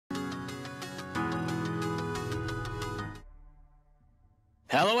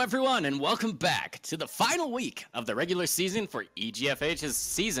Hello everyone and welcome back to the final week of the regular season for EGFH's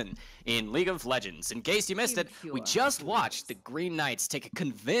season in League of Legends. In case you missed it, we just watched the Green Knights take a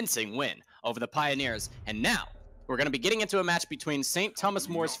convincing win over the Pioneers, and now we're going to be getting into a match between St. Thomas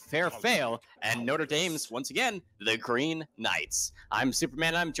More's Fair Fail and Notre Dame's, once again, the Green Knights. I'm Superman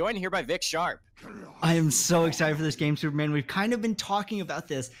and I'm joined here by Vic Sharp. I am so excited for this game, Superman. We've kind of been talking about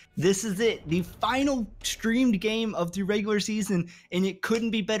this. This is it, the final streamed game of the regular season, and it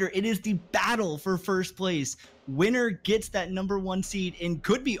couldn't be better. It is the battle for first place. Winner gets that #1 seed and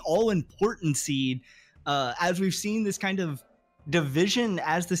could be all-important seed, as we've seen this kind of division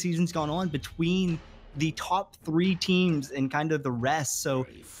as the season's gone on between the top 3 teams and kind of the rest. So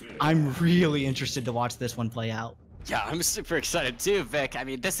I'm really interested to watch this one play out. Yeah, I'm super excited too, Vic. I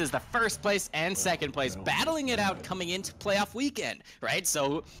mean, this is the first place and second place battling it out coming into playoff weekend, right?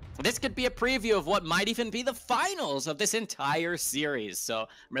 So this could be a preview of what might even be the finals of this entire series. So I'm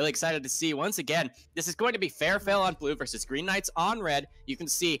really excited to see. Once again, this is going to be Fair Fail on blue versus Green Knights on red. You can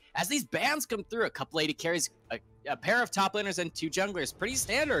see as these bans come through, a couple AD carries, a pair of top laners and 2 junglers. Pretty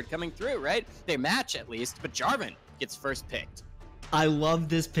standard coming through, right? They match at least, but Jarvan gets first picked. I love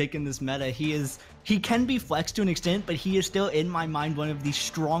this pick in this meta. He can be flexed to an extent, but he is still, in my mind, one of the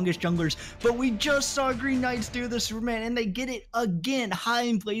strongest junglers. But we just saw Green Knights do the Superman, and they get it again, high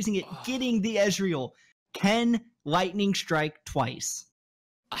and blazing it, getting the Ezreal. Can lightning strike twice?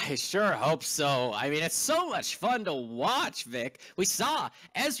 I sure hope so. I mean, it's so much fun to watch, Vic. We saw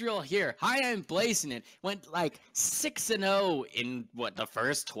Ezreal here, high and blazing it, went like 6-0 in, the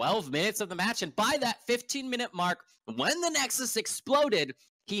first 12 minutes of the match. And by that 15-minute mark, when the Nexus exploded,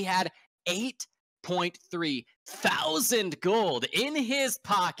 he had 8.3 thousand gold in his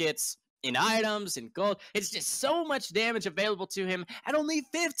pockets, in items, in gold. It's just so much damage available to him at only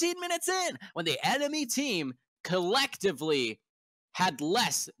 15 minutes in, when the enemy team collectively had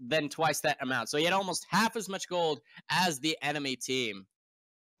less than twice that amount. So he had almost half as much gold as the enemy team.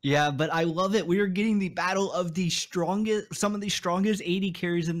 Yeah, but I love it. We are getting the battle of the strongest, some of the strongest AD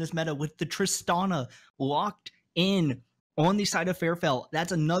carries in this meta, with the Tristana locked in on the side of Fair Fail.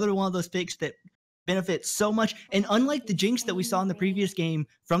 That's another one of those picks that benefits so much. And unlike the Jinx that we saw in the previous game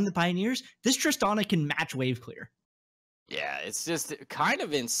from the Pioneers, this Tristana can match wave clear. Yeah, it's just kind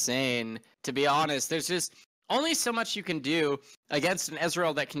of insane, to be honest. There's just only so much you can do against an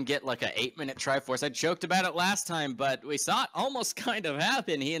Ezreal that can get like an 8-minute Triforce. I joked about it last time, but we saw it almost kind of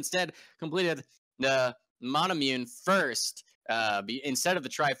happen. He instead completed the Monomune first, instead of the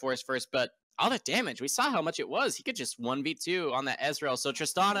Triforce first, but all that damage, we saw how much it was. He could just 1v2 on that Ezreal. So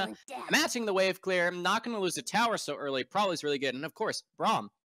Tristana matching the wave clear. I'm not going to lose a tower so early. Probably is really good. And of course, Braum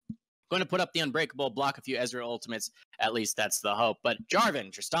going to put up the unbreakable, block a few Ezreal ultimates. At least that's the hope. But Jarvan,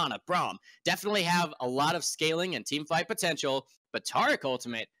 Tristana, Braum definitely have a lot of scaling and team fight potential. But Taric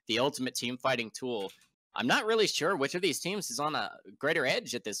ultimate, the ultimate team fighting tool, I'm not really sure which of these teams is on a greater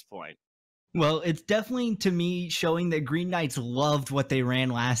edge at this point. Well, it's definitely, to me, showing that Green Knights loved what they ran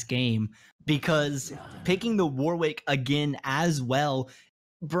last game, because picking the Warwick again as well,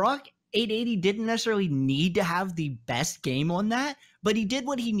 Brock 880 didn't necessarily need to have the best game on that, but he did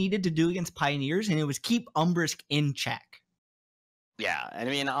what he needed to do against Pioneers, and it was keep Umbrisk in check. Yeah, I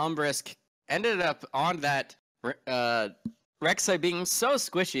mean, Umbrisk ended up on that Rek'Sai being so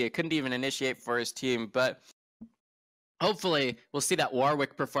squishy, it couldn't even initiate for his team, but hopefully we'll see that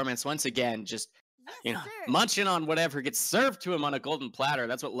Warwick performance once again, just, munching on whatever gets served to him on a golden platter.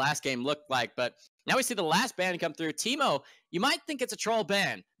 That's what last game looked like, but now we see the last ban come through. Teemo, you might think it's a troll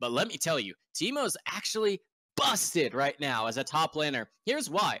ban, but let me tell you, Teemo's actually busted right now as a top laner. Here's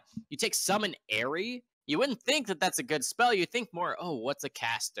why. You take Summon Airy, you wouldn't think that that's a good spell. You think more, oh, what's a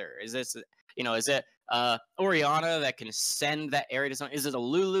caster? Is this, is it Orianna that can send that Airy to someone? Is it a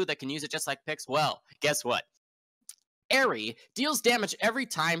Lulu that can use it just like Pix? Well, guess what? Airy deals damage every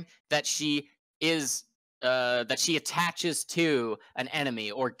time that she attaches to an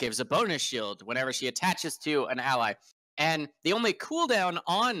enemy, or gives a bonus shield whenever she attaches to an ally. And the only cooldown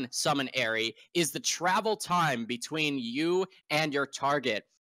on Summon Airy is the travel time between you and your target.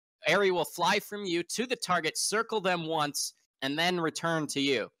 Airy will fly from you to the target, circle them once, and then return to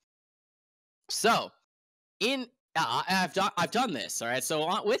you. So, I've done this, all right?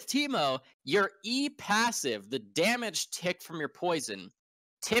 So with Teemo, your E passive, the damage tick from your poison,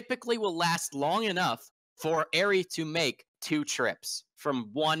 typically will last long enough for Airy to make 2 trips from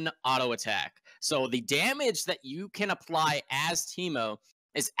 1 auto attack. So the damage that you can apply as Teemo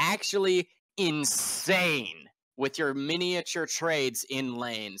is actually insane with your miniature trades in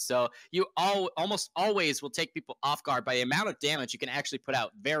lane. So you almost always will take people off guard by the amount of damage you can actually put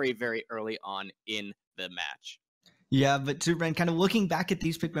out very, very early on in the match. Yeah, but Superman, kind of looking back at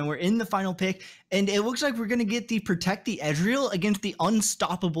these pickmen, we're in the final pick, and it looks like we're going to get the Protect the Ezreal against the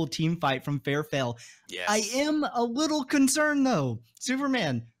unstoppable team fight from Fairfell. I Yes. am a little concerned, though.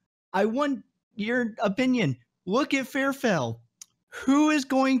 Superman, I want your opinion. Look at Fairfell. Who is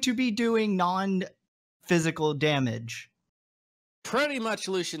going to be doing non-physical damage? Pretty much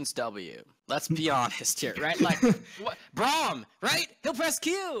Lucian's W. Let's be honest here, right? Like, what? Braum, right? He'll press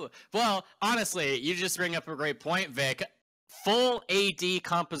Q. Well, honestly, you just bring up a great point, Vic. Full AD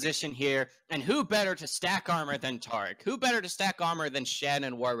composition here, and who better to stack armor than Tarek? Who better to stack armor than Shen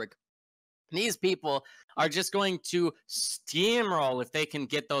and Warwick? These people are just going to steamroll if they can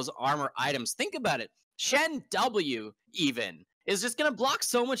get those armor items. Think about it. Shen W, even, is just going to block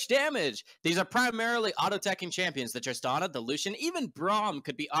so much damage. These are primarily auto-attacking champions. The Tristana, the Lucian, even Braum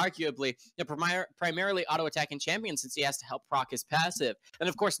could be arguably the primarily auto-attacking champion since he has to help proc his passive. And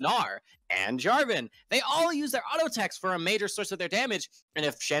of course, Gnar and Jarvan. They all use their auto-attacks for a major source of their damage. And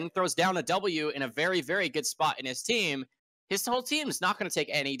if Shen throws down a W in a very, very good spot in his team, his whole team is not going to take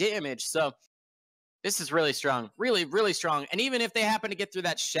any damage. So this is really strong. Really, really strong. And even if they happen to get through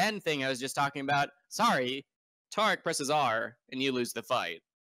that Shen thing I was just talking about, sorry, Tarek presses R and you lose the fight.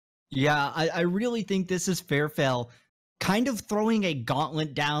 Yeah, I really think this is Fairfell kind of throwing a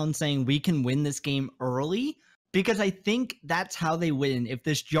gauntlet down saying we can win this game early, because I think that's how they win. If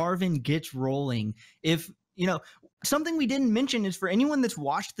this Jarvan gets rolling, if, you know, something we didn't mention is for anyone that's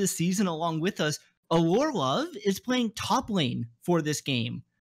watched this season along with us, Allure Love is playing top lane for this game.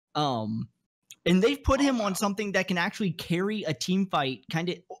 And they've put him on something that can actually carry a team fight kind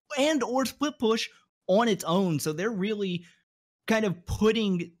of and or split push on its own. So they're really kind of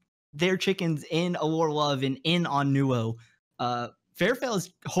putting their chickens in Allure Love and in on Nuo. Fairfell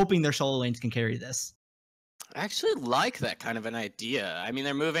is hoping their solo lanes can carry this. I actually like that kind of an idea. I mean,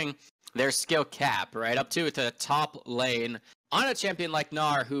 they're moving their skill cap right up to the top lane on a champion like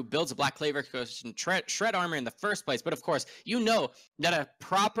Gnar, who builds a Black Cleaver cushion shred armor in the first place. But of course, you know that a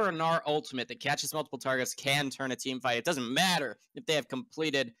proper Gnar ultimate that catches multiple targets can turn a team fight. It doesn't matter if they have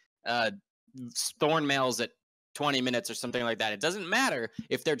completed Thorn Mails at 20 minutes or something like that. It doesn't matter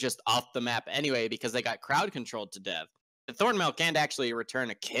if they're just off the map anyway because they got crowd controlled to death. The Thorn Mail can't actually return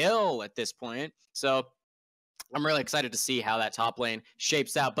a kill at this point. So I'm really excited to see how that top lane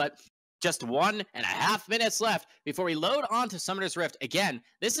shapes out. But just 1.5 minutes left before we load on to Summoner's Rift. Again,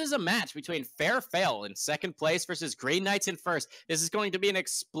 this is a match between Fairfell in second place versus Green Knights in first. This is going to be an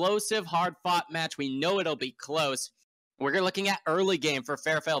explosive, hard-fought match. We know it'll be close. We're looking at early game for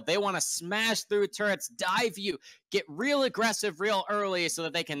Fairfell. They want to smash through turrets, dive you, get real aggressive real early so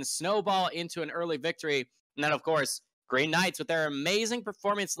that they can snowball into an early victory. And then, of course, Green Knights, with their amazing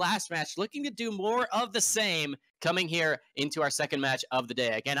performance last match, looking to do more of the same, coming here into our second match of the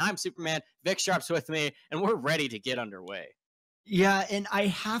day. Again, I'm Superman, Vic Sharp's with me, and we're ready to get underway. Yeah, and I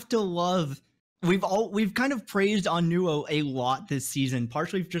have to love, we've kind of praised Onuo a lot this season,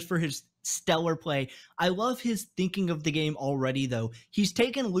 partially just for his stellar play. I love his thinking of the game already, though. He's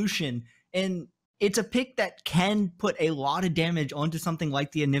taken Lucian, and it's a pick that can put a lot of damage onto something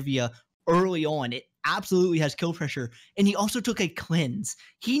like the Anivia early on. It absolutely has kill pressure, and he also took a cleanse.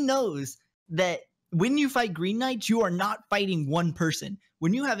 He knows that when you fight Green Knights, you are not fighting one person.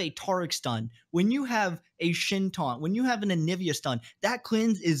 When you have a Tarek stun, when you have a Shin taunt, when you have an Anivia stun, that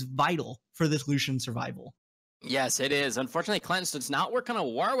cleanse is vital for this Lucian survival. Yes, it is. Unfortunately, cleanse does not work on a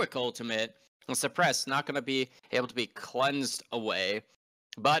Warwick ultimate. Suppress, not going to be able to be cleansed away.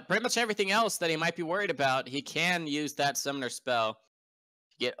 But pretty much everything else that he might be worried about, he can use that summoner spell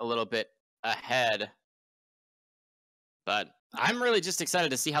to get a little bit ahead. But I'm really just excited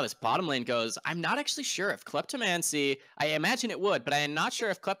to see how this bottom lane goes. I'm not actually sure if Kleptomancy, I imagine it would, but I am not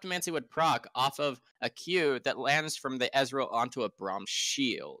sure if Kleptomancy would proc off of a Q that lands from the Ezreal onto a Braum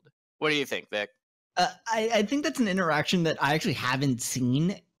shield. What do you think, Vic? I think that's an interaction that I actually haven't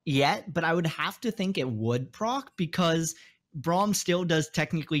seen yet, but I would have to think it would proc because Braum still does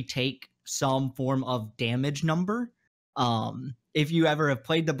technically take some form of damage number. If you ever have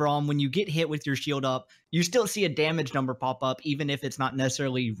played the Braum, when you get hit with your shield up, you still see a damage number pop up, even if it's not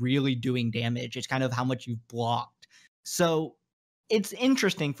necessarily really doing damage. It's kind of how much you've blocked. So it's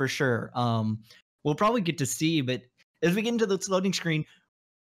interesting for sure. We'll probably get to see, but as we get into this loading screen,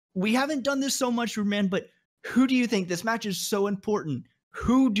 we haven't done this so much, man, but who do you think, this match is so important,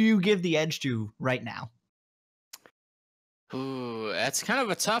 who do you give the edge to right now? Ooh, that's kind of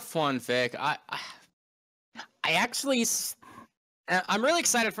a tough one, Vic. I'm really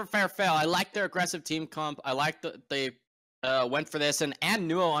excited for Fairfell. I like their aggressive team comp. I like that they went for this, and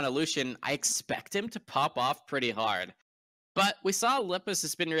Nuo on Lucian. I expect him to pop off pretty hard. But we saw Lippus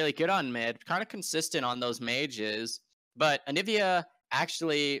has been really good on mid, kind of consistent on those mages. But Anivia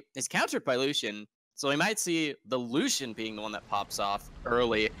actually is countered by Lucian. So we might see the Lucian being the one that pops off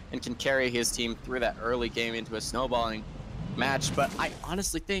early and can carry his team through that early game into a snowballing match. But I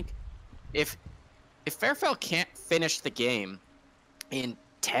honestly think if Fairfell can't finish the game in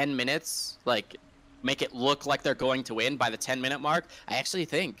 10 minutes, like make it look like they're going to win by the 10-minute mark, I actually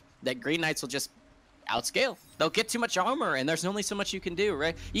think that Green Knights will just outscale. They'll get too much armor, and there's only so much you can do,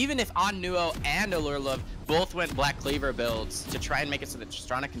 right? Even if Onnuo and Allurelove both went Black Cleaver builds to try and make it so that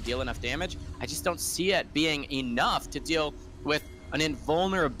Tristana can deal enough damage, I just don't see it being enough to deal with an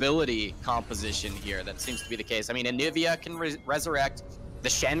invulnerability composition here. That seems to be the case. I mean, Anivia can resurrect, the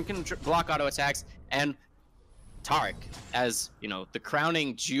Shen can block auto attacks, and Taric, as, you know, the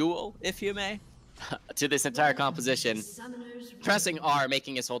crowning jewel, if you may, to this entire composition, pressing R,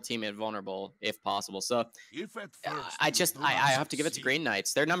 making his whole team invulnerable if possible. So I have to give it to Green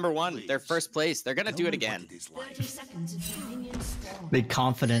Knights. They're number one. They're first place. They're gonna do it again. Big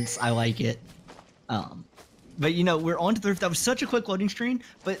confidence. I like it. But you know, we're on to that was such a quick loading screen.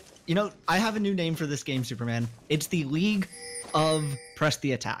 But you know, I have a new name for this game, Superman. It's the League of Press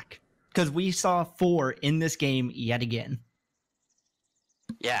the Attack, because we saw 4 in this game yet again.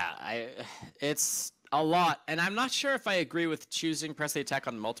 Yeah, it's a lot, and I'm not sure if I agree with choosing press the attack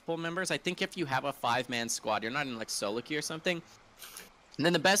on multiple members. I think if you have a 5-man squad, you're not in like solo queue or something, and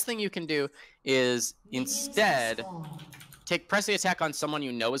then the best thing you can do is instead take press the attack on someone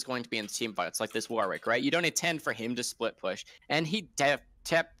you know is going to be in team fights, like this Warwick, right? You don't intend for him to split push, and he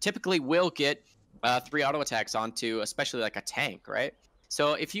typically will get 3 auto attacks onto, especially like a tank, right?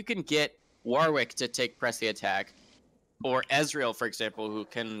 So if you can get Warwick to take press the attack, or Ezreal, for example, who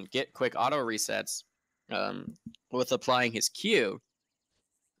can get quick auto resets with applying his Q,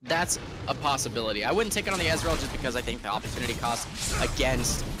 that's a possibility. I wouldn't take it on the Ezreal just because I think the opportunity cost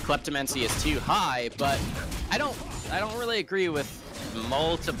against Kleptomancy is too high, but I don't really agree with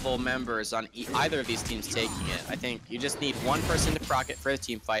multiple members on either of these teams taking it. I think you just need one person to proc it for a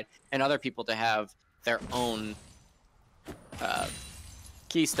team fight and other people to have their own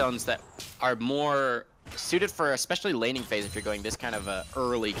keystones that are more suited for especially laning phase if you're going this kind of a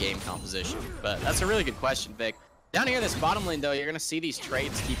early game composition. But that's a really good question, Vic. Down here in this bottom lane, though, you're going to see these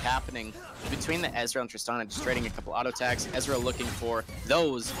trades keep happening between the Ezreal and Tristana, just trading a couple auto attacks. Ezreal looking for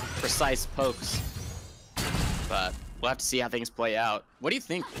those precise pokes. But we'll have to see how things play out. What do you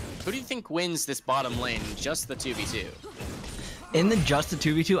think? Who do you think wins this bottom lane, just the 2v2? In the just the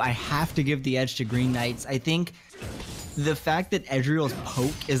 2v2, I have to give the edge to Green Knights. I think the fact that Ezreal's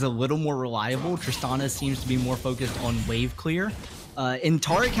poke is a little more reliable, Tristana seems to be more focused on wave clear, and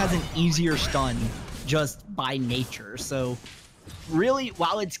Taric has an easier stun just by nature. So really,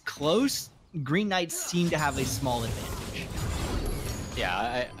 while it's close, Green Knights seem to have a small advantage.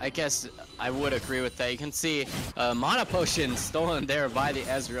 Yeah, I guess I would agree with that. You can see Mana Potion stolen there by the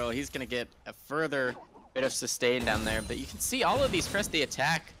Ezreal. He's going to get a further bit of sustain down there, but you can see all of these press the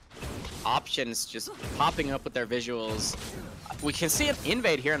attack options just popping up with their visuals. We can see an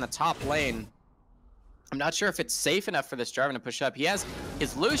invade here in the top lane. I'm not sure if it's safe enough for this Jarvan to push up. He has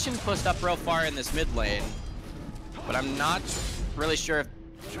his Lucian pushed up real far in this mid lane, but I'm not really sure if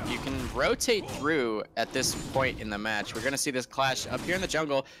you can rotate through at this point in the match. We're going to see this clash up here in the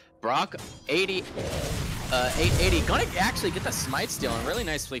jungle. Brock 880 gonna actually get the smite steal, and really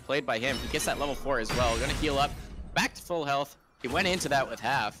nicely played by him. He gets that level 4 as well. Gonna heal up back to full health. He went into that with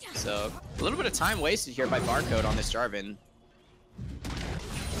half, so a little bit of time wasted here by Barcode on this Jarvan.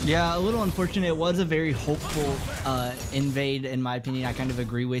 Yeah, a little unfortunate. It was a very hopeful invade, in my opinion. I kind of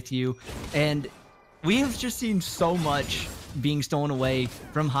agree with you. And we have just seen so much being stolen away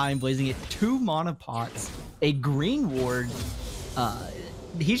from High and Blazing It. 2 mana pots, a green ward.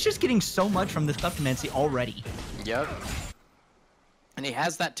 He's just getting so much from this Kleptomancy already. Yep. And he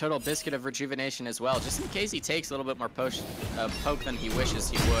has that total biscuit of rejuvenation as well, just in case he takes a little bit more poke than he wishes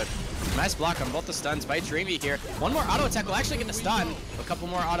he would. Nice block on both the stuns by Dreamy here. One more auto attack will actually get the stun. A couple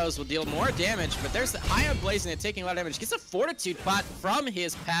more autos will deal more damage, but there's the High on Blazing It taking a lot of damage. Gets a Fortitude pot from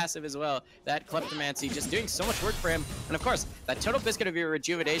his passive as well. That Kleptomancy just doing so much work for him. And of course, that total biscuit of your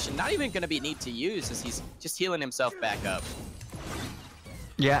rejuvenation, not even going to be neat to use as he's just healing himself back up.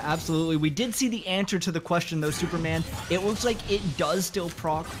 Yeah, absolutely. We did see the answer to the question, though, Superman. It looks like it does still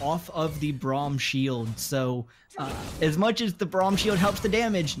proc off of the Braum shield. So, as much as the Braum shield helps the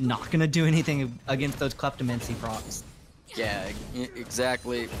damage, not going to do anything against those Kleptomancy procs. Yeah,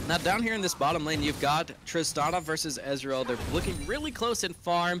 exactly. Now, down here in this bottom lane, you've got Tristana versus Ezreal. They're looking really close in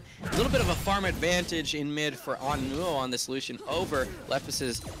farm. A little bit of a farm advantage in mid for Onnuo on this Lucian over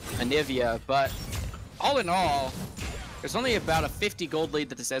Lepus's Anivia. But all in all, There's only about a 50 gold lead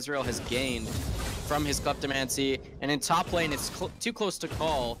that this Ezreal has gained from his Kleptomancy, and in top lane, it's too close to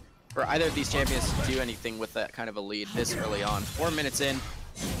call for either of these champions to do anything with that kind of a lead this early on. 4 minutes in,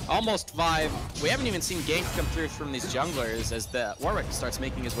 almost 5. We haven't even seen ganks come through from these junglers as the Warwick starts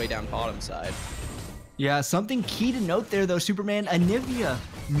making his way down bottom side. Yeah, something key to note there, though, Superman. Anivia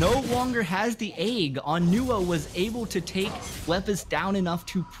no longer has the egg. Onuo was able to take Lepus down enough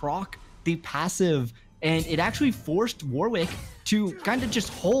to proc the passive, and it actually forced Warwick to kind of just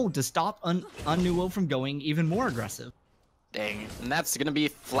hold to stop Onuo from going even more aggressive. Dang, and that's going to be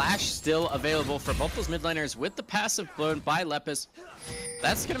Flash still available for both those mid laners with the passive blown by Lepus.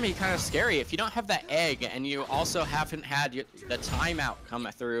 That's going to be kind of scary if you don't have that egg and you also haven't had the timeout come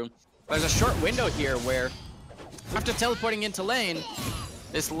through. There's a short window here where after teleporting into lane,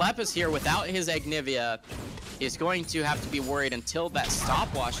 this Lepus here without his Agnivia is going to have to be worried until that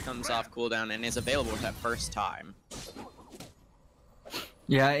stopwatch comes off cooldown and is available at that first time.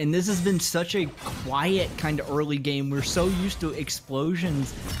 Yeah, and this has been such a quiet kind of early game. We're so used to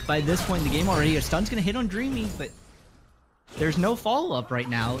explosions by this point in the game already. A stun's going to hit on Dreamy, but there's no follow-up right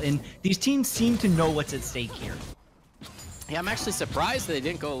now, and these teams seem to know what's at stake here. Yeah, I'm actually surprised that they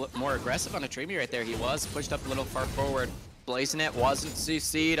didn't go more aggressive on a Dreamy right there. He was pushed up a little far forward. Blazing It wasn't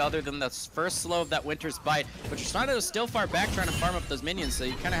CC'd other than the first slow of that Winter's Bite, but Tristana was still far back trying to farm up those minions, so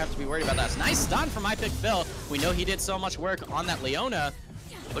you kind of have to be worried about that. Nice stun from iPickPhil. We know he did so much work on that Leona.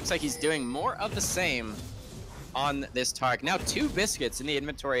 Looks like he's doing more of the same on this Tark. Now 2 biscuits in the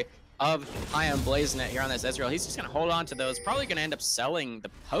inventory of Ion Blazing It here on this Ezreal. He's just going to hold on to those. Probably going to end up selling the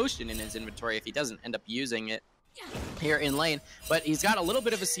potion in his inventory if he doesn't end up using it here in lane. But he's got a little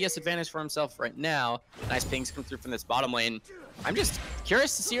bit of a CS advantage for himself right now. Nice pings come through from this bottom lane. I'm just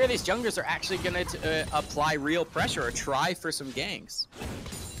curious to see where these junglers are actually going to apply real pressure or try for some ganks.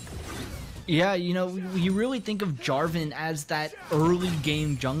 Yeah, you know, you really think of Jarvan as that early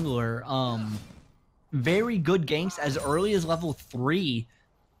game jungler. Very good ganks as early as level 3.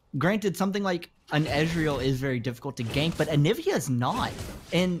 Granted, something like an Ezreal is very difficult to gank, but Anivia is not.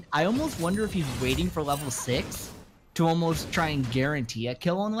 And I almost wonder if he's waiting for level 6 to almost try and guarantee a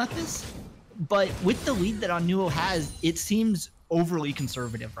kill on Lepus. But with the lead that Onuo has, it seems overly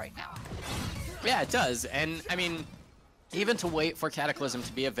conservative right now. Yeah, it does. And, I mean, even to wait for Cataclysm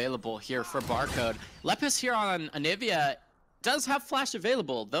to be available here for Barcode, Lepus here on Anivia does have Flash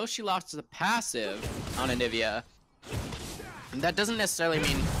available, though she lost the passive on Anivia. And that doesn't necessarily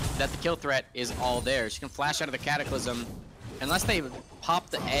mean that the kill threat is all there. She can flash out of the Cataclysm. Unless they pop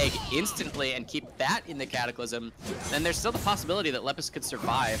the egg instantly and keep that in the Cataclysm, then there's still the possibility that Lepus could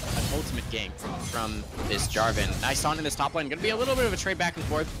survive an ultimate gank from this Jarvan. Nice on in this top lane. Gonna be a little bit of a trade back and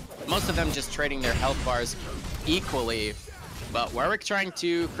forth. Most of them just trading their health bars equally. But Warwick trying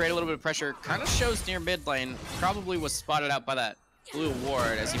to create a little bit of pressure kind of shows near mid lane. Probably was spotted out by that blue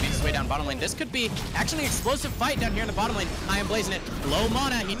ward as he makes his way down bottom lane. This could be actually an explosive fight down here in the bottom lane. I am Blazing It. Low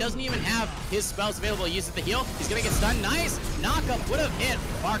mana. He doesn't even have his spells available. He uses the heal. He's going to get stunned. Nice. Knockup would have hit.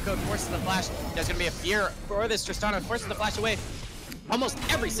 Barcode forces the flash. There's going to be a fear for this Tristana. Forces the flash away. Almost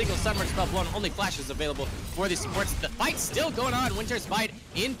every single Sunward spell blown, only flashes available for these supports. The fight's still going on. Winter's Bite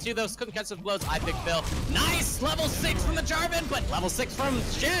into those concussive blows. iPickPhil. Nice! Level 6 from the Jarvan, but level 6 from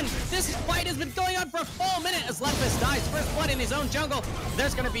Shen. This fight has been going on for a full minute as Lepus dies. First blood in his own jungle.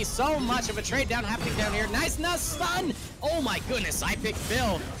 There's going to be so much of a trade down happening down here. Nice stun! Oh my goodness,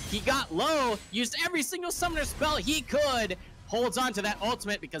 iPickPhil. He got low, used every single summoner spell he could. Holds on to that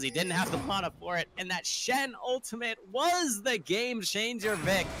ultimate because he didn't have the mana for it, and that Shen ultimate was the game changer,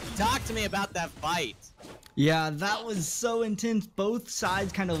 Vic. Talk to me about that fight. Yeah, that was so intense. Both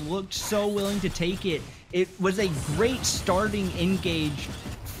sides kind of looked so willing to take it. It was a great starting engage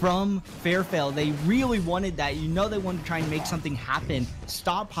from Fairfell. They really wanted that. You know they wanted to try and make something happen.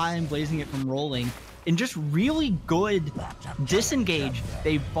 Stop High and Blazing It from rolling. And just really good disengage.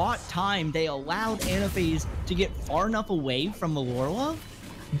 They bought time. They allowed Anaphase to get far enough away from Malorla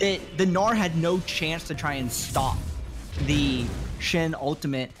that the Gnar had no chance to try and stop the Shen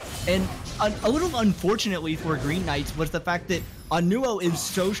ultimate. And a little unfortunately for Green Knights was the fact that Onuo is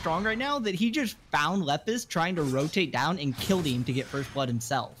so strong right now that he just found Lepus trying to rotate down and killed him to get first blood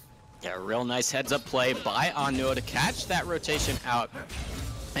himself. Yeah, real nice heads-up play by Onuo to catch that rotation out.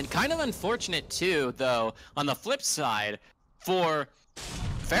 And kind of unfortunate too, though, on the flip side, for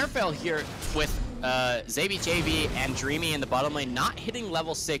Fairfell here with Zabi JV and Dreamy in the bottom lane not hitting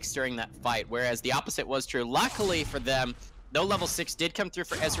level 6 during that fight, whereas the opposite was true. Luckily for them, though level 6 did come through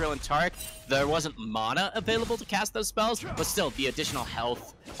for Ezreal and Tark, there wasn't mana available to cast those spells, but still the additional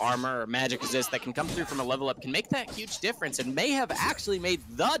health, armor, or magic resist that can come through from a level up can make that huge difference and may have actually made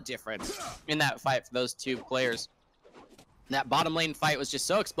the difference in that fight for those two players. That bottom lane fight was just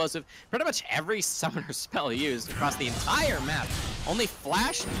so explosive. Pretty much every summoner spell used across the entire map. Only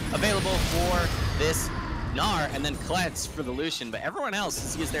Flash available for this Gnar, and then Cleanse for the Lucian, but everyone else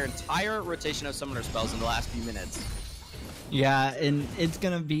has used their entire rotation of summoner spells in the last few minutes. Yeah, and it's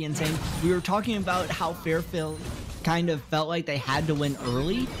gonna be insane. We were talking about how Fairfield kind of felt like they had to win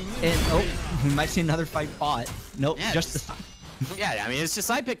early, and oh, we might see another fight bought. Nope, yeah, just this time. Yeah, I mean, it's just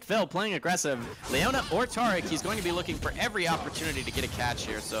I picked Phil playing aggressive. Leona or Taric, he's going to be looking for every opportunity to get a catch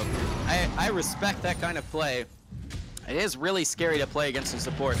here, so I respect that kind of play. It is really scary to play against a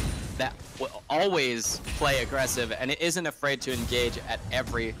support that will always play aggressive, and it isn't afraid to engage at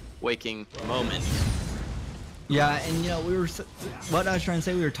every waking moment. Yeah, and you know, what I was trying to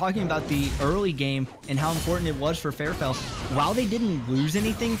say, we were talking about the early game and how important it was for Fairfield. While they didn't lose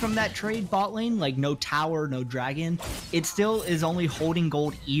anything from that trade bot lane, like no tower, no dragon, it still is only holding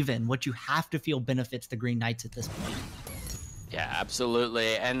gold even, which you have to feel benefits the Green Knights at this point. Yeah,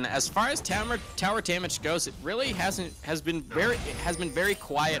 absolutely. And as far as tower damage goes, it really has been very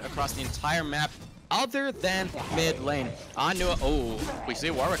quiet across the entire map, other than mid lane. We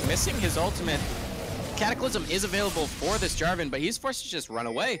see Warwick missing his ultimate. Cataclysm is available for this Jarvan, but he's forced to just run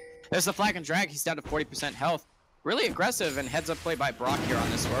away. There's the flag and drag. He's down to 40% health. Really aggressive and heads up play by Brock here on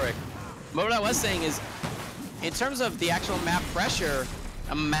this Warwick. But what I was saying is, in terms of the actual map pressure,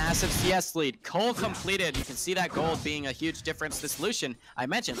 a massive CS lead. Cole completed. You can see that gold being a huge difference. This Lucian, I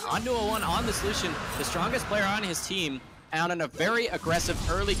mentioned, on duo 1 on this Lucian, the strongest player on his team, out in a very aggressive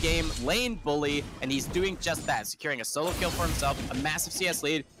early game lane bully, and he's doing just that, securing a solo kill for himself, a massive CS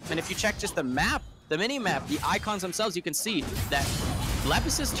lead. And if you check just the map, the mini-map, the icons themselves, you can see that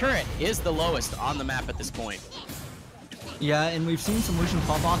Lepus's turret is the lowest on the map at this point. Yeah, and we've seen some Lucian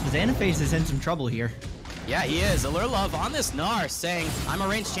pop off, but Xanaface is in some trouble here. Yeah, he is. Allurelove on this Gnar saying, I'm a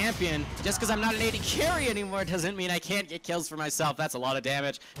ranged champion. Just because I'm not an AD carry anymore doesn't mean I can't get kills for myself. That's a lot of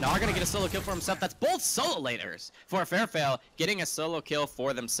damage. Gnar gonna get a solo kill for himself. That's both solo laners for Fairfield getting a solo kill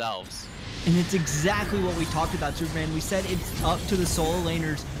for themselves. And it's exactly what we talked about, Superman. We said it's up to the solo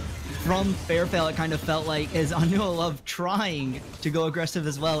laners. From Fairfield, it kind of felt like as Allurelove trying to go aggressive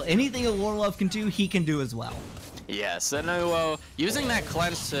as well. Anything Allurelove can do, he can do as well. Yes, and using that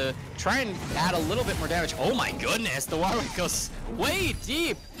cleanse to try and add a little bit more damage. Oh my goodness, the Warwick goes way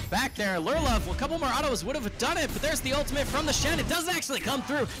deep back there. Allurelove, well, a couple more autos would have done it, but there's the ultimate from the Shen. It does actually come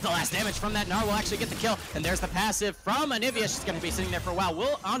through. The last damage from that Gnar will actually get the kill, and there's the passive from Anivia. She's going to be sitting there for a while.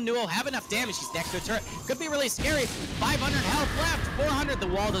 Will Onnuo have enough damage? He's next to a turret. Could be really scary. 500 health left, 400. The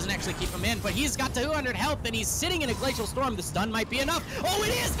wall doesn't actually keep him in, but he's got 200 health, and he's sitting in a Glacial Storm. The stun might be enough. Oh,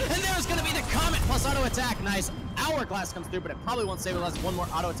 it is, and there's going to be the Comet plus auto attack. Nice. Hourglass comes through, but it probably won't save unless one more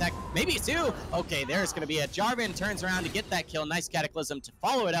auto attack, maybe two. Okay, there's going to be a Jarvan turns around to get that kill. Nice Cataclysm to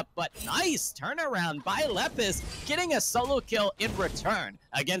follow it up, but nice turnaround by Lepus, getting a solo kill in return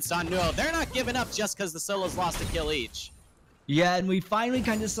against Onnuo. They're not giving up just because the solos lost a kill each. Yeah, and we finally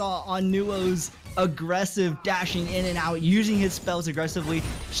kind of saw Onnuo's aggressive dashing in and out, using his spells aggressively,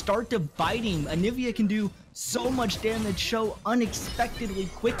 start to bite him. Anivia can do so much damage so unexpectedly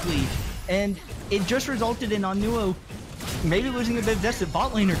quickly, and it just resulted in Onnuo maybe losing a bit of depth.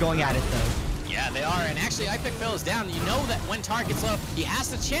 Bot lane are going at it though. Yeah, they are, and actually I pick Phil is down. You know that when target's low, he has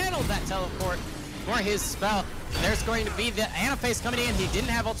to channel that teleport for his spell. There's going to be the Anaphase coming in. He didn't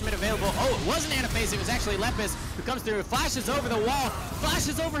have ultimate available. Oh, it wasn't Anaphase, it was actually Lepus who comes through, flashes over the wall,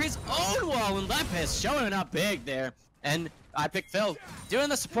 flashes over his own wall, and Lepus showing up big there. And I picked Phil, doing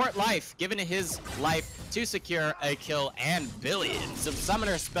the support life, giving his life to secure a kill and billions of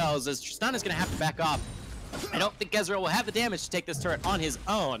summoner spells, as Tristan is going to have to back off. I don't think Ezreal will have the damage to take this turret on his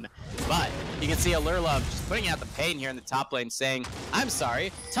own, but you can see Allurelove just putting out the pain here in the top lane, saying, I'm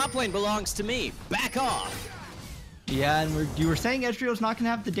sorry, top lane belongs to me, back off. Yeah, and you were saying Ezreal's not going to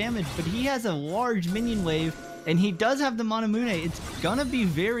have the damage, but he has a large minion wave, and he does have the Manamune. It's going to be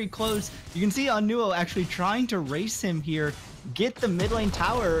very close. You can see Onnuo actually trying to race him here, get the mid lane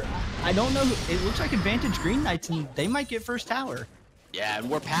tower. I don't know, it looks like advantage Green Knights, and they might get first tower. Yeah, and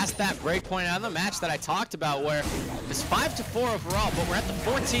we're past that break point on the match that I talked about, where it's 5-4 overall, but we're at the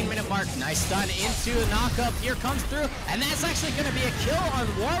 14-minute mark. Nice stun into a knockup. Here comes through, and that's actually going to be a kill on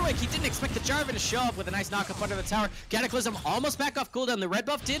Warwick. He didn't expect the Jarvan to show up with a nice knockup under the tower. Cataclysm almost back off cooldown. The red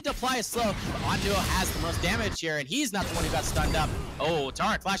buff did apply a slow, but Onnuo has the most damage here, and he's not the one who got stunned up. Oh,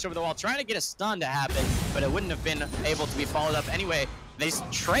 Taric flash over the wall, trying to get a stun to happen, but it wouldn't have been able to be followed up anyway. These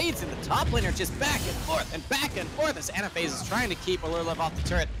trades in the top lane are just back and forth as Anaphase is trying to keep Allurelove off the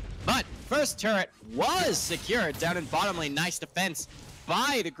turret. But first turret was secured down in bottom lane. Nice defense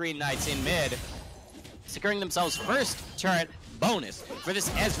by the Green Knights in mid, securing themselves first turret. bonus for this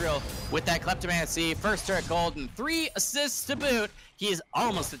Ezreal with that Kleptomancy, first turret gold, and 3 assists to boot. He is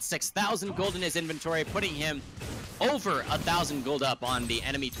almost at 6,000 gold in his inventory, putting him over 1,000 gold up on the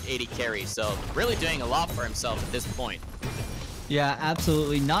enemy AD carry. So really doing a lot for himself at this point. Yeah,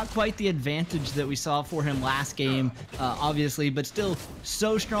 absolutely. Not quite the advantage that we saw for him last game, obviously, but still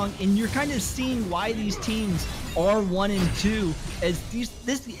so strong. And you're kind of seeing why these teams are 1 and 2, as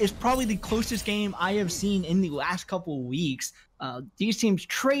this is probably the closest game I have seen in the last couple of weeks. These teams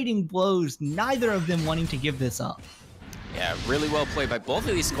trading blows, neither of them wanting to give this up. Yeah, really well played by both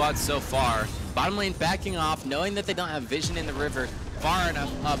of these squads so far. Bottom lane backing off, knowing that they don't have vision in the river far enough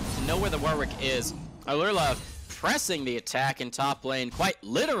up to know where the Warwick is. Alurla pressing the attack in top lane, quite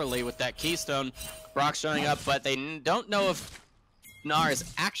literally with that keystone. Brock showing up, but they don't know if Gnar is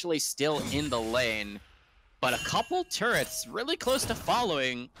actually still in the lane. But a couple turrets really close to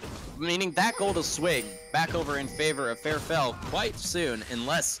following, meaning that gold will swing back over in favor of Fairfell quite soon,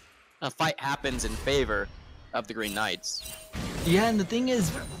 unless a fight happens in favor of the Green Knights. Yeah, and the thing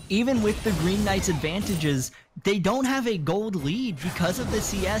is, even with the Green Knights' advantages, they don't have a gold lead because of the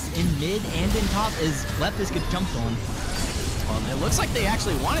CS in mid and in top as Lepus gets jumped on. Well, it looks like they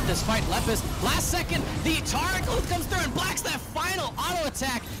actually wanted this fight. Lepus, last second, the Taric comes through and blacks that final auto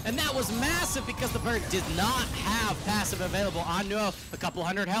attack, and that was massive because the bird did not have passive available on Nuo. A couple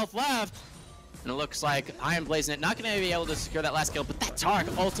hundred health left. And it looks like Iron Blazing It not going to be able to secure that last kill, but that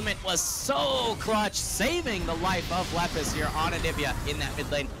Taric ultimate was so clutch, saving the life of Lepus here on Anivia in that mid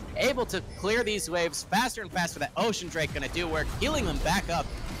lane. Able to clear these waves faster and faster. That Ocean Drake going to do work, healing them back up.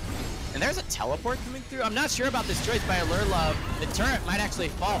 And there's a teleport coming through. I'm not sure about this choice by Alurla. The turret might actually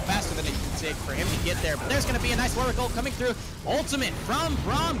fall faster than it can take for him to get there, but there's going to be a nice Warwick ult coming through. Ultimate from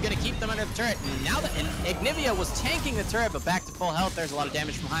Braum, going to keep them under the turret. And now that Ignivia was tanking the turret, but back to full health, there's a lot of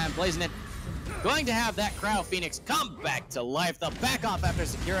damage from High on Blazing It. Going to have that Cryo Phoenix come back to life. They'll back off after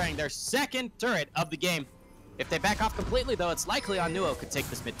securing their second turret of the game. If they back off completely, though, it's likely on Nuo could take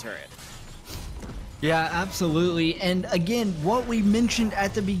this mid turret. Yeah, absolutely. And again, what we mentioned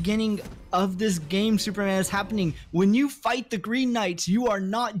at the beginning of this game, Superman, is happening. When you fight the Green Knights, you are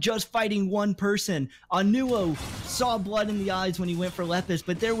not just fighting one person. Anuo saw blood in the eyes when he went for Lepus,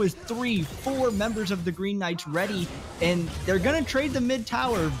 but there was 3-4 members of the Green Knights ready, and they're gonna trade the mid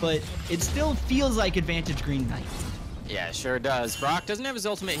tower, but it still feels like advantage Green Knights. Yeah, it sure does. Brock doesn't have his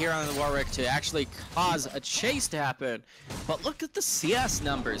ultimate here on the Warwick to actually cause a chase to happen. But look at the CS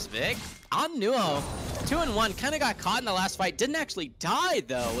numbers, Vic. On Nuo, 2-1, kind of got caught in the last fight. Didn't actually die,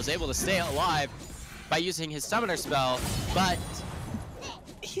 though. Was able to stay alive by using his summoner spell. But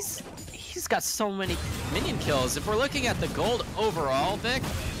he's got so many minion kills. If we're looking at the gold overall, Vic,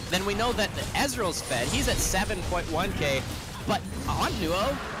 then we know that Ezreal's fed. He's at 7.1k. But on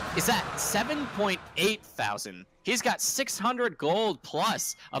Nuo is at 7.8 thousand. He's got 600 gold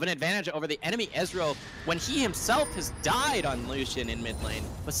plus of an advantage over the enemy Ezreal when he himself has died on Lucian in mid lane,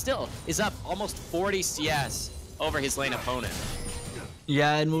 but still is up almost 40 CS over his lane opponent.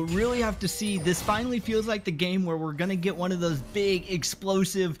 Yeah, and we'll really have to see. This finally feels like the game where we're gonna get one of those big,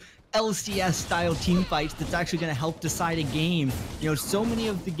 explosive LCS style team fights that's actually gonna help decide a game. You know, so many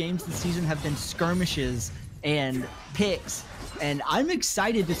of the games this season have been skirmishes and picks, and I'm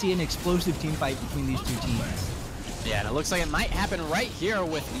excited to see an explosive team fight between these two teams. Yeah, and it looks like it might happen right here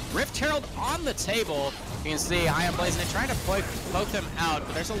with Rift Herald on the table. You can see Iron Blazing It trying to poke them out,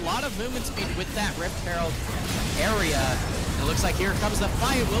 but there's a lot of movement speed with that Rift Herald area. It looks like here comes the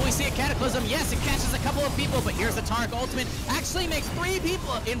fight. Will we see a Cataclysm? Yes, it catches a couple of people, but here's the Taric ultimate. Actually makes 3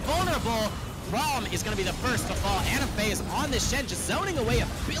 people invulnerable. Braum is going to be the first to fall. Anaphe is on this Shen, just zoning away 1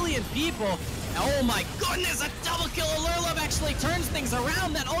 billion people. Oh my goodness, a double kill. Alurlove actually turns things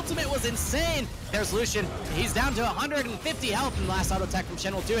around. That ultimate was insane. There's Lucian. He's down to 150 health, and the last auto attack from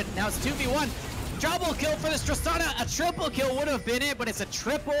Shen will do it. Now it's 2v1. Double kill for this Tristana. A triple kill would have been it, but it's a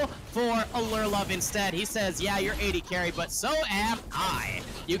triple for Alurlove instead. He says, yeah, you're 80 carry, but so am I.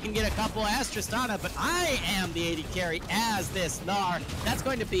 You can get a couple as Tristana, but I am the 80 carry as this Gnar. That's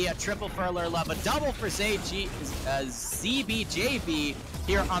going to be a triple for Alurlove, a double for ZBJB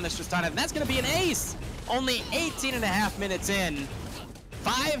here on this Tristana, and that's going to be an ace. Only 18.5 minutes in.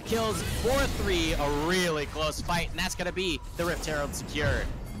 5 kills, 4-3, a really close fight, and that's going to be the Rift Herald secured.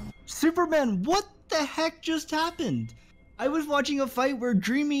 Superman, what the heck just happened? I was watching a fight where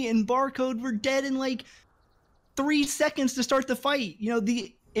Dreamy and Barcode were dead in like 3 seconds to start the fight. You know,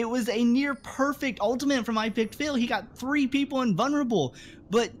 it was a near perfect ultimate from I Picked Phil. He got 3 people invulnerable.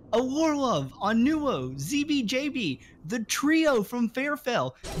 But a Warlove, Anuo, ZBJB, the trio from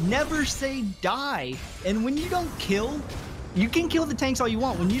Fairfell never say die. And when you don't kill, you can kill the tanks all you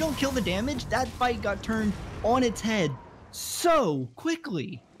want. When you don't kill the damage, that fight got turned on its head so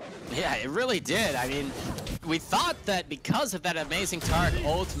quickly. Yeah, it really did. I mean, we thought that because of that amazing Tark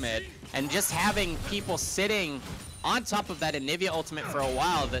ultimate and just having people sitting on top of that Anivia ultimate for a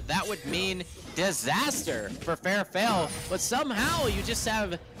while, that would mean disaster for Fair Fail. But somehow you just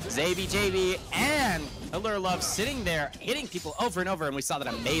have ZabyJB and Allure Love sitting there hitting people over and over, and we saw that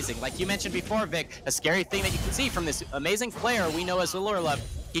amazing. Like you mentioned before, Vic, a scary thing that you can see from this amazing player we know as Allure Love.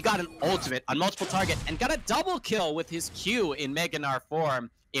 He got an ultimate on multiple target and got a double kill with his Q in Meganar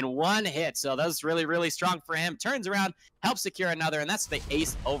form in one hit. So that was really, really strong for him. Turns around, helps secure another, and that's the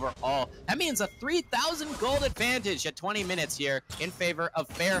ace overall. That means a 3,000 gold advantage at 20 minutes here in favor of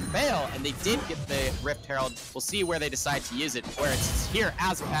Fair Fail, and they did get the Rift Herald. We'll see where they decide to use it, where it's here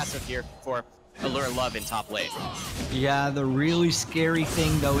as a passive here for Allure Love in top lane. Yeah, the really scary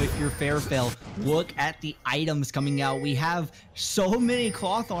thing though, if you're Fair Fail, look at the items coming out. We have so many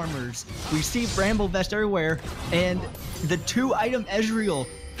cloth armors. We see Bramble Vest everywhere, and the 2-item Ezreal,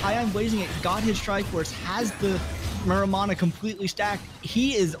 Ion Blazing It, got his Triforce, has the Muramana completely stacked.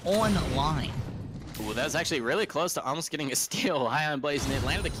 He is online. Ooh, that was actually really close to almost getting a steal. Ion Blazing It,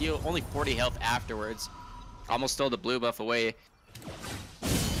 landed the Q, only 40 health afterwards. Almost stole the blue buff away.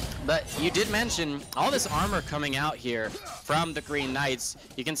 But you did mention all this armor coming out here from the Green Knights.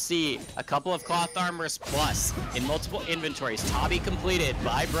 You can see a couple of cloth armors plus in multiple inventories. Tabi completed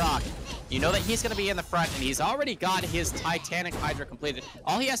by Brock. You know that he's going to be in the front, and he's already got his Titanic Hydra completed.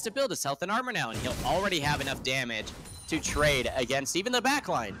 All he has to build is health and armor now, and he'll already have enough damage to trade against even the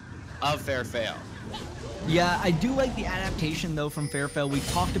backline of Fair Fail. Yeah, I do like the adaptation, though, from Fair Fail. We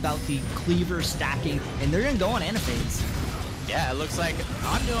talked about the cleaver stacking, and they're going to go on Anaphase. Yeah, it looks like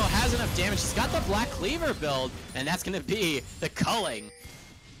Omnuo has enough damage. He's got the Black Cleaver build, and that's going to be the culling.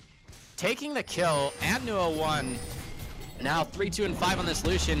 Taking the kill, Omnuo won. Now 3, 2, and 5 on this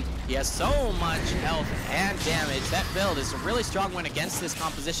Lucian. He has so much health and damage. That build is a really strong one against this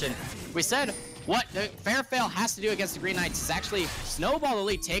composition. We said what the Fair Fail has to do against the Green Knights is actually snowball the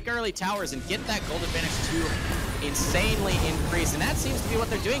lead, take early towers, and get that gold advantage to insanely increase. And that seems to be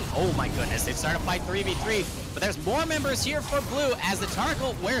what they're doing. Oh my goodness, they've started a fight 3v3. But there's more members here for blue as the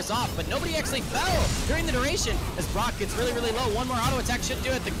Tarkle wears off, but nobody actually fell during the duration as Brock gets really, really low. One more auto attack should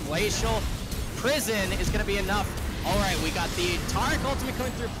do it. The Glacial Prison is going to be enough. All right, we got the Tark ultimate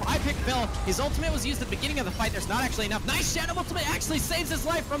coming through. I picked Phil. His ultimate was used at the beginning of the fight. There's not actually enough. Nice Shadow ultimate actually saves his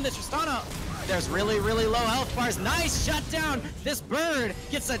life from the Tristana. There's really, really low health bars. Nice shutdown. This bird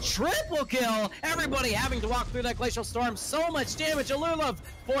gets a triple kill. Everybody having to walk through that Glacial Storm. So much damage. Allure Love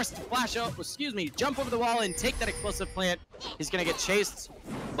forced to flash out, jump over the wall and take that explosive plant. He's going to get chased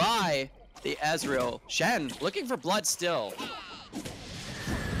by the Ezreal. Shen looking for blood still.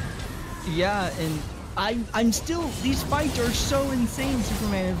 Yeah, and I'm still, these fights are so insane,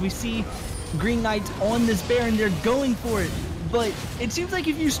 Superman, as we see Green Knights on this Baron, they're going for it. But it seems like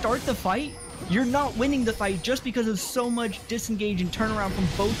if you start the fight, you're not winning the fight just because of so much disengage and turnaround from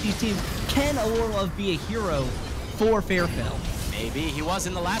both these teams. Can Allure Love be a hero for Fair Fail? Maybe. He was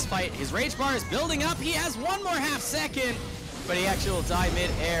in the last fight. His rage bar is building up. He has one more half second, but he actually will die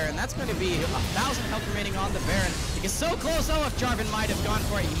mid-air, and that's going to be 1,000 health remaining on the Baron. He gets so close. Oh, if Jarvan might have gone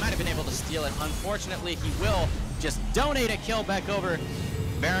for it, he might have been able to steal it. Unfortunately, he will just donate a kill back over.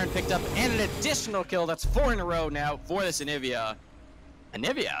 Baron picked up and an additional kill. That's 4 in a row now for this Anivia.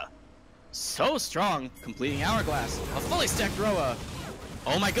 Anivia, so strong, completing Hourglass. A fully stacked Roa.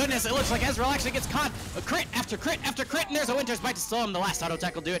 Oh my goodness, it looks like Ezreal actually gets caught. A crit after crit after crit, and there's a Winter's Bite to slow him. The last auto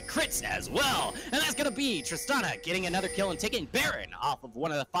attack will do it. Crits as well. And that's gonna be Tristana getting another kill and taking Baron off of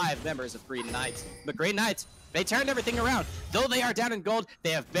one of the 5 members of Green Knights. But Green Knights, they turned everything around. Though they are down in gold,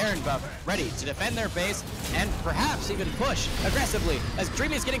 they have Baron buff ready to defend their base and perhaps even push aggressively. As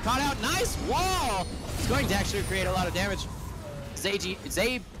Dreamy is getting caught out, nice wall. It's going to actually create a lot of damage.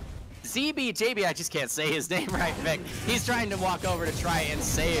 ZBJB, I just can't say his name right, Vic. He's trying to walk over to try and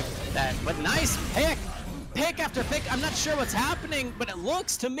save that, but nice pick. Pick after pick. I'm not sure what's happening, but it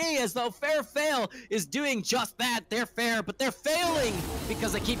looks to me as though Fair Fail is doing just that. They're fair, but they're failing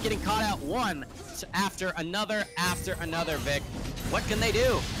because they keep getting caught out one after another, Vic. What can they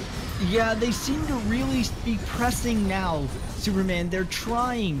do? Yeah, they seem to really be pressing now, Superman. They're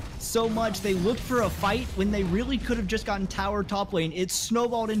trying so much. They looked for a fight when they really could have just gotten tower top lane. It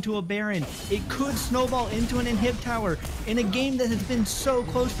snowballed into a Baron. It could snowball into an inhib tower. In a game that has been so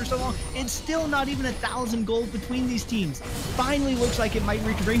close for so long, it's still not even 1,000 gold between these teams. Finally looks like it might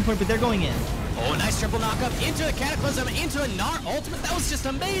reach a breaking point, but they're going in. Oh, nice triple knockup into a Cataclysm, into a Gnar ultimate. That was just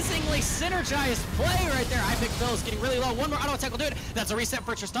amazingly synergized play right there. I picked Phil's getting really low. One more auto attack will do it. That's a reset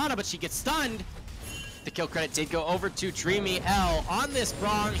for Tristana, but she gets stunned. The kill credit did go over to Dreamy L. On this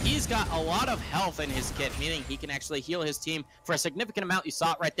Braum, he's got a lot of health in his kit, meaning he can actually heal his team for a significant amount. You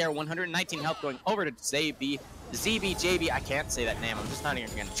saw it right there, 119 health going over to ZBJB. I can't say that name. I'm just not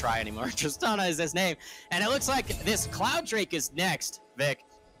even going to try anymore. Tristana is his name. And it looks like this Cloud Drake is next, Vic.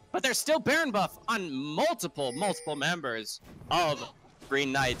 But there's still Baron buff on multiple members of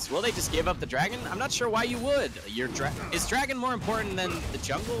Green Knights. Will they just give up the dragon? I'm not sure why you would. Is dragon more important than the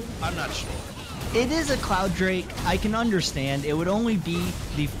jungle? I'm not sure. It is a Cloud Drake. I can understand. It would only be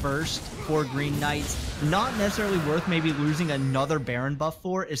the first for Green Knights. Not necessarily worth maybe losing another Baron buff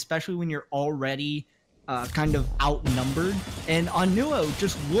for, especially when you're already kind of outnumbered. And Onuo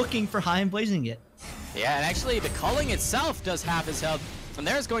just looking for high and blazing it. Yeah, and actually the culling itself does half his health. And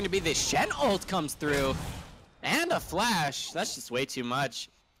there's going to be the Shen ult comes through. And a flash. That's just way too much.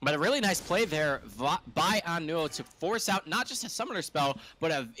 But a really nice play there by Onuo to force out not just a summoner spell,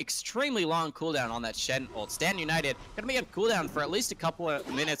 but an extremely long cooldown on that Shen ult. Stand United gonna be on cooldown for at least a couple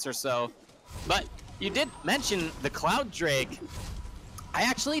of minutes or so. But you did mention the Cloud Drake. I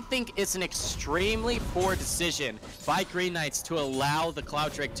actually think it's an extremely poor decision by Green Knights to allow the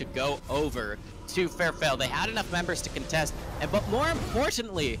Cloud Drake to go over to Fairfield. They had enough members to contest, but more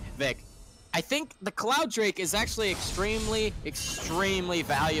importantly, Vic, I think the Cloud Drake is actually extremely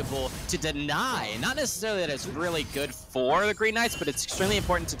valuable to deny. Not necessarily that it's really good for the Green Knights, but it's extremely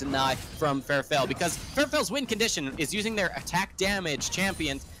important to deny from Fairfield, because Fairfield's win condition is using their attack damage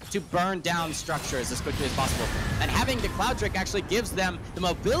champions to burn down structures as quickly as possible. And having the Cloud Drake actually gives them the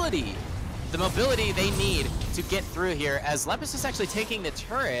mobility they need to get through here, as Lepus is actually taking the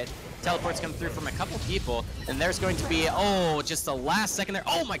turret. Teleports come through from a couple people, and there's going to be, oh, just the last second there.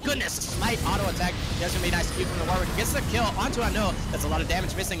 Oh my goodness, Smite auto attack. There's gonna be a nice cue from the Warwick. Gets the kill onto Unknown. That's a lot of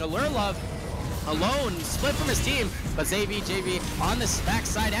damage missing. Allure Love alone, split from his team, but JV on this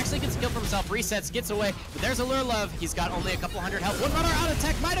backside actually gets a kill for himself, resets, gets away, but there's Allure Love. He's got only a couple hundred health. One runner out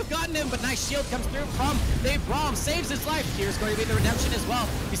attack might have gotten him, but nice shield comes through from Dave Braum, saves his life. Here's going to be the redemption as well.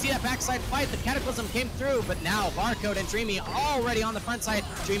 You see that backside fight, the Cataclysm came through, but now Barcode and Dreamy already on the front side.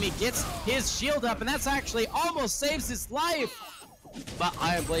 Dreamy gets his shield up, and that's actually almost saves his life. But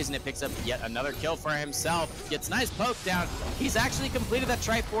Iron Blazing it picks up yet another kill for himself. Gets nice poke down. He's actually completed that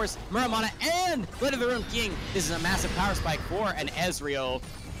Triforce, Muramana, and Blade of the Rune King. This is a massive power spike for an Ezreal.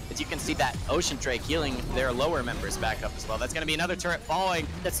 As you can see that Ocean Drake healing their lower members back up as well. That's going to be another turret following.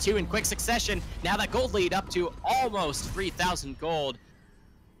 That's two in quick succession. Now that gold lead up to almost 3,000 gold.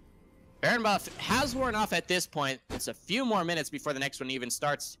 Baron buff has worn off at this point. It's a few more minutes before the next one even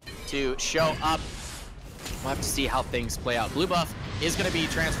starts to show up. We'll have to see how things play out. Blue buff is going to be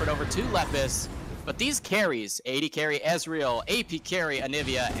transferred over to Lepus, but these carries, AD carry Ezreal, AP carry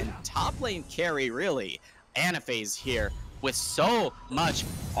Anivia, and top lane carry, really, Anaphase here with so much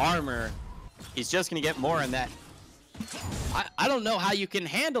armor. He's just going to get more in that. I don't know how you can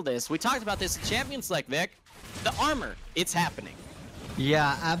handle this. We talked about this in Champions Select, Vic. The armor, it's happening.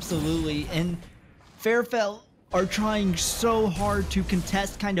 Yeah, absolutely. And Fairfield are trying so hard to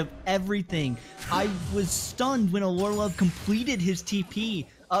contest kind of everything. I was stunned when Allure Love completed his TP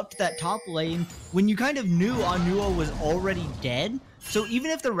up to that top lane when you kind of knew Onuo was already dead. So even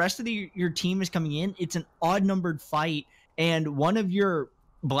if the rest of your team is coming in, it's an odd-numbered fight, and one of your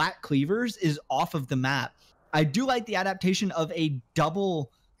black cleavers is off of the map. I do like the adaptation of a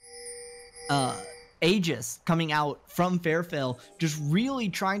double Aegis coming out from Fairfield, just really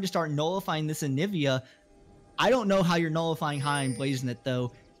trying to start nullifying this Anivia. I don't know how you're nullifying high and blazing it,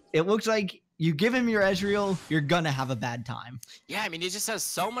 though. It looks like you give him your Ezreal, you're gonna have a bad time. Yeah, I mean, he just has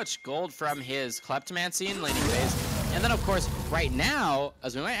so much gold from his Kleptomancy and laning phase. And then, of course, right now,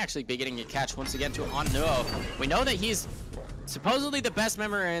 as we might actually be getting a catch once again to Onuo, we know that he's supposedly the best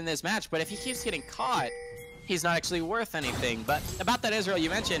member in this match, but if he keeps getting caught, he's not actually worth anything. But about that Ezreal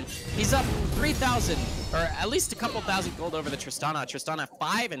you mentioned, he's up 3,000, or at least a couple thousand gold over the Tristana. Tristana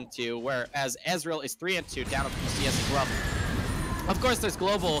 5-2, whereas Ezreal is 3-2, down on CS as well. Of course, there's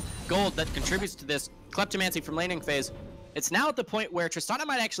global gold that contributes to this Kleptomancy from laning phase. It's now at the point where Tristana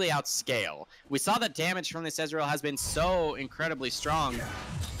might actually outscale. We saw that damage from this Ezreal has been so incredibly strong,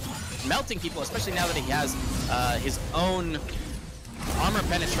 melting people, especially now that he has his own armor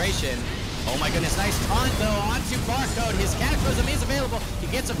penetration. Oh my goodness, nice taunt though onto Barcode. His Cataclysm is available. He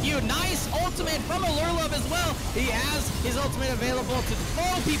gets a few. Nice ultimate from Allure Love as well. He has his ultimate available to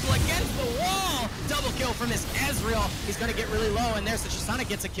throw people against the wall. Double kill from this Ezreal. He's going to get really low, and there's the Tristana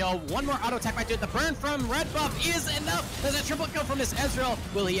gets a kill. One more auto attack might do it. The burn from Red Buff is enough. There's a triple kill from this Ezreal.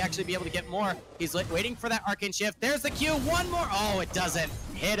 Will he actually be able to get more? He's waiting for that Arcane Shift. There's the Q. One more. Oh, it doesn't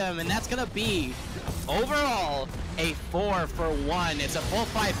hit him, and that's going to be overall, a 4 for 1. It's a full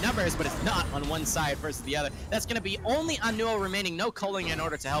 5 numbers, but it's not on one side versus the other. That's going to be only on Nuo remaining, no culling in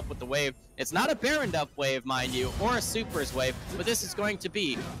order to help with the wave. It's not a Baron Duff wave, mind you, or a Supers wave, but this is going to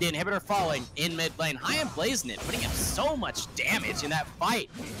be the inhibitor falling in mid lane. High and blazing it, putting up so much damage in that fight.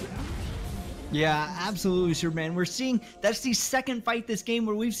 Yeah, absolutely, Superman. We're seeing, that's the second fight this game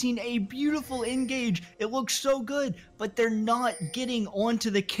where we've seen a beautiful engage. It looks so good, but they're not getting onto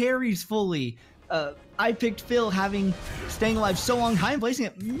the carries fully. I picked Phil staying alive so long. High and Blazing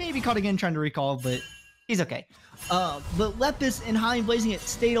It maybe caught again trying to recall, but he's okay. But Lepus and High and Blazing It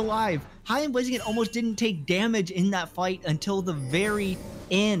stayed alive. High and Blazing It almost didn't take damage in that fight until the very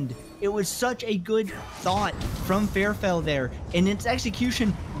end. It was such a good thought from Fairfell there, and its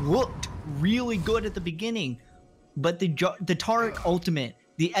execution looked really good at the beginning, but the Taric ultimate,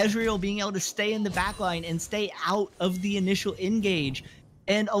 the Ezreal being able to stay in the backline and stay out of the initial engage,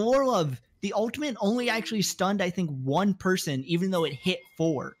 and Alorlove, the ultimate only actually stunned, I think, one person, even though it hit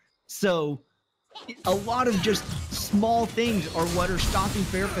 4. So a lot of just small things are what are stopping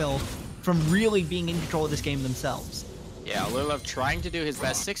Fairfell from really being in control of this game themselves. Yeah, Alorlove trying to do his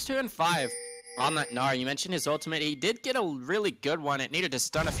best. 6-2 and 5 on that Gnar. You mentioned his ultimate. He did get a really good one. It needed to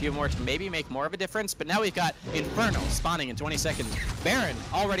stun a few more to maybe make more of a difference, but now we've got Inferno spawning in 20 seconds. Baron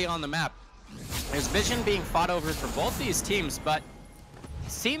already on the map. There's Vision being fought over for both these teams, but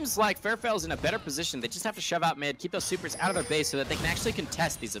seems like Fairfell's in a better position. They just have to shove out mid, keep those supers out of their base so that they can actually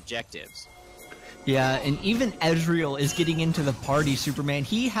contest these objectives. Yeah, and even Ezreal is getting into the party, Superman.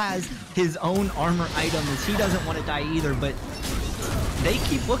 He has his own armor item as he doesn't want to die either, but they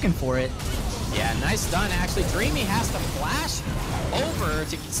keep looking for it. Yeah, nice stun. Actually, Dreamy has to flash over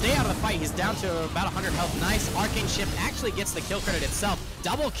to stay out of the fight. He's down to about 100 health. Nice. Arcane Shift actually gets the kill credit itself.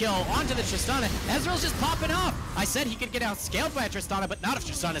 Double kill onto the Tristana. Ezreal's just popping off. I said he could get outscaled by a Tristana, but not if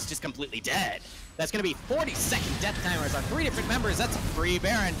Tristana's just completely dead. That's going to be 40-second death timers on 3 different members. That's a free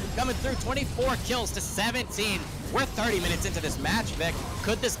Baron coming through. 24 kills to 17. We're 30 minutes into this match, Vic.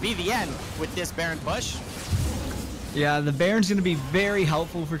 Could this be the end with this Baron push? Yeah, the Baron's going to be very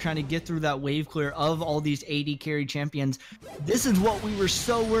helpful for trying to get through that wave clear of all these AD carry champions. This is what we were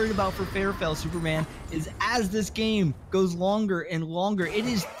so worried about for Fairfell, Superman, is as this game goes longer and longer, it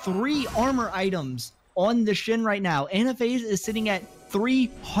is 3 armor items on the Shin right now. Anaphase is sitting at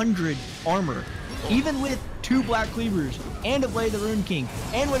 300 armor. Even with 2 Black Cleavers and a Blade of the Rune King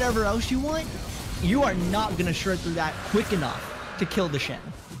and whatever else you want, you are not going to shred through that quick enough to kill the Shin.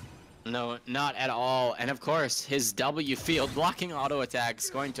 No, not at all. And of course, his W field blocking auto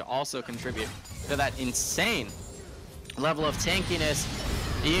attacks going to also contribute to that insane level of tankiness.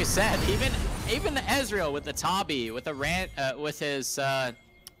 You said even Ezreal with the Tabi, with the with his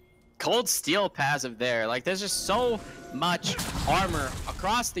Cold Steel passive there. Like, there's just so much armor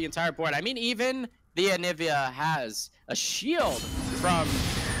across the entire board. I mean, even the Anivia has a shield from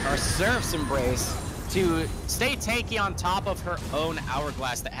her Surf's Embrace to stay tanky on top of her own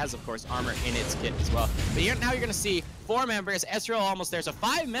Hourglass that has, of course, armor in its kit as well. But now you're going to see 4 members, Ezreal almost there, so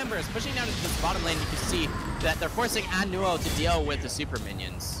 5 members pushing down into this bottom lane. You can see that they're forcing Nuo to deal with the super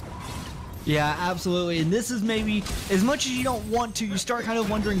minions. Yeah, absolutely. And this is maybe, as much as you don't want to, you start kind of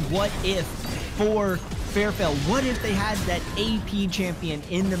wondering what if for Fairfell. What if they had that AP champion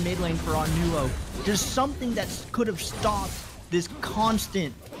in the mid lane for Nuo? Just something that could have stopped this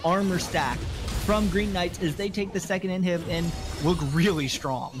constant armor stack from Green Knights as they take the second inhib and look really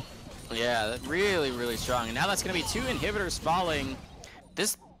strong. Yeah, really, really strong. And now that's going to be 2 inhibitors falling.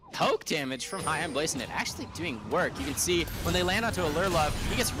 This poke damage from High and Blazing It actually doing work. You can see when they land onto Alorlove,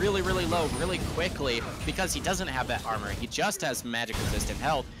 he gets really, really low really quickly because he doesn't have that armor. He just has magic resistant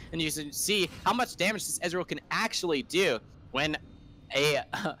health. And you can see how much damage this Ezreal can actually do when a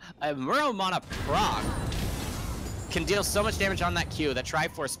Muramana proc can deal so much damage on that Q, that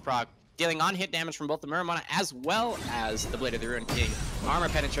Triforce proc, dealing on-hit damage from both the Muramana as well as the Blade of the Ruined King. Armor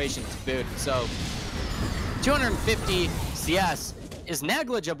penetration to boot. So 250 CS is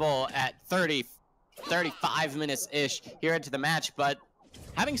negligible at 35 minutes-ish here into the match, but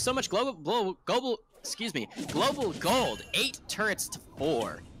having so much global gold, 8 turrets to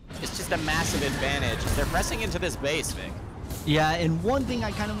 4, it's just a massive advantage. They're pressing into this base, Vic. Yeah, and one thing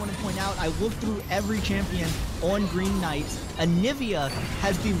I kind of want to point out, I looked through every champion on Green Knights. Anivia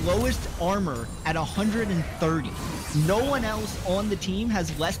has the lowest armor at 130. No one else on the team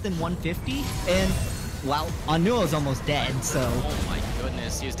has less than 150, and, well, Nuo's almost dead, so... Oh my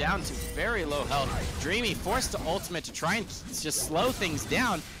goodness, he was down to very low health. Dreamy forced to ultimate to try and just slow things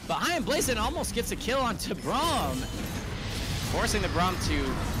down, but High and Blazing almost gets a kill onto Braum. forcing the Brom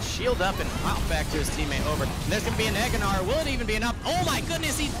to shield up and hop back to his teammate over. And there's going to be an Eganar. Will it even be enough? Oh my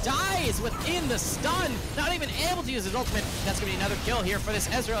goodness, he dies within the stun. Not even able to use his ultimate. That's going to be another kill here for this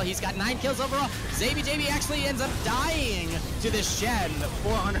Ezreal. He's got 9 kills overall. JB actually ends up dying to this Shen.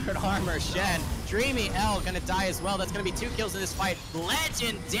 400 armor Shen. Dreamy L gonna die as well. That's gonna be 2 kills in this fight.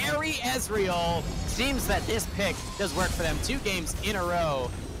 Legendary Ezreal. Seems that this pick does work for them. 2 games in a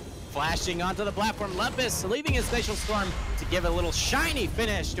row. Flashing onto the platform, Lepus leaving his Glacial Storm to give a little shiny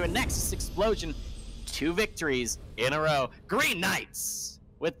finish to a Nexus explosion. 2 victories in a row. Green Knights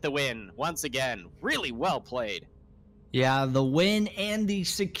with the win once again. Really well played. Yeah, the win and the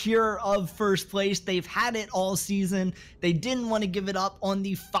secure of first place. They've had it all season. They didn't want to give it up on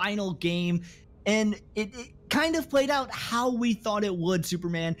the final game. And it kind of played out how we thought it would,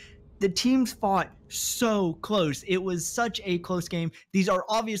 Superman. The teams fought so close. It was such a close game. These are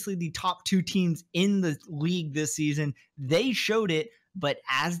obviously the top 2 teams in the league this season. They showed it, but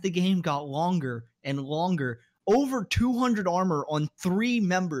as the game got longer and longer, over 200 armor on 3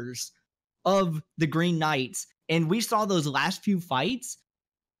 members of the Green Knights, and we saw those last few fights,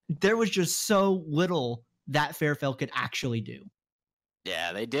 there was just so little that Fairfield could actually do.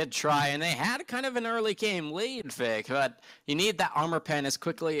 Yeah, they did try, and they had kind of an early game lead, Vic, but you need that armor pen as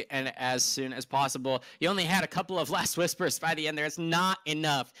quickly and as soon as possible. You only had a couple of last whispers by the end there. It's not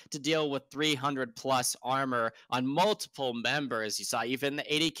enough to deal with 300 plus armor on multiple members. You saw even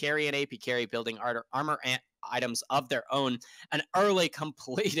the AD carry and AP carry building armor items of their own. An early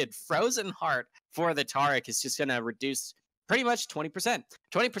completed Frozen Heart for the Taric is just going to reduce pretty much 20%.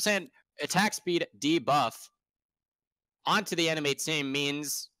 20% attack speed debuff onto the enemy team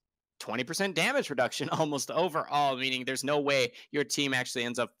means 20% damage reduction almost overall, meaning there's no way your team actually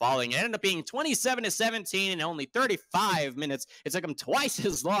ends up falling. It ended up being 27-17 in only 35 minutes. It took them twice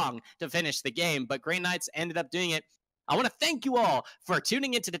as long to finish the game, but Green Knights ended up doing it. I want to thank you all for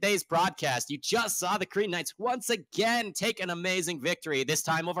tuning into today's broadcast. You just saw the Green Knights once again take an amazing victory, this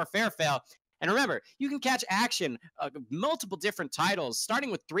time over Fairfield. And remember, you can catch action, multiple different titles, starting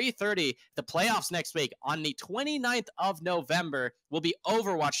with 3:30, the playoffs next week. On the 29th of November will be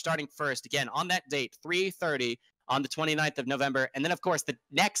Overwatch starting first. Again, on that date, 3:30 on the 29th of November. And then, of course, the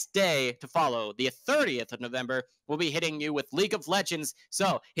next day to follow, the 30th of November, we'll be hitting you with League of Legends.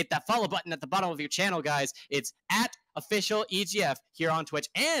 So hit that follow button at the bottom of your channel, guys. It's at official EGF here on Twitch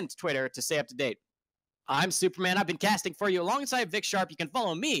and Twitter to stay up to date. I'm Superman. I've been casting for you alongside Vic Sharp. You can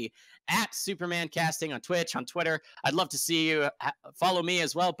follow me at SupermanCasting on Twitch, on Twitter. I'd love to see you follow me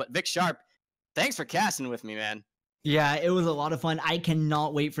as well. But Vic Sharp, thanks for casting with me, man. Yeah, it was a lot of fun. I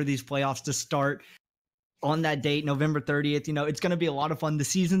cannot wait for these playoffs to start on that date, November 30th. You know, it's going to be a lot of fun. The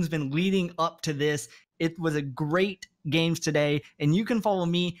season's been leading up to this. It was a great games today. And you can follow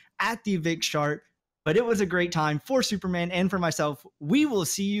me at the Vic Sharp. But it was a great time for Superman and for myself. We will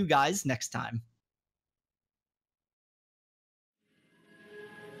see you guys next time.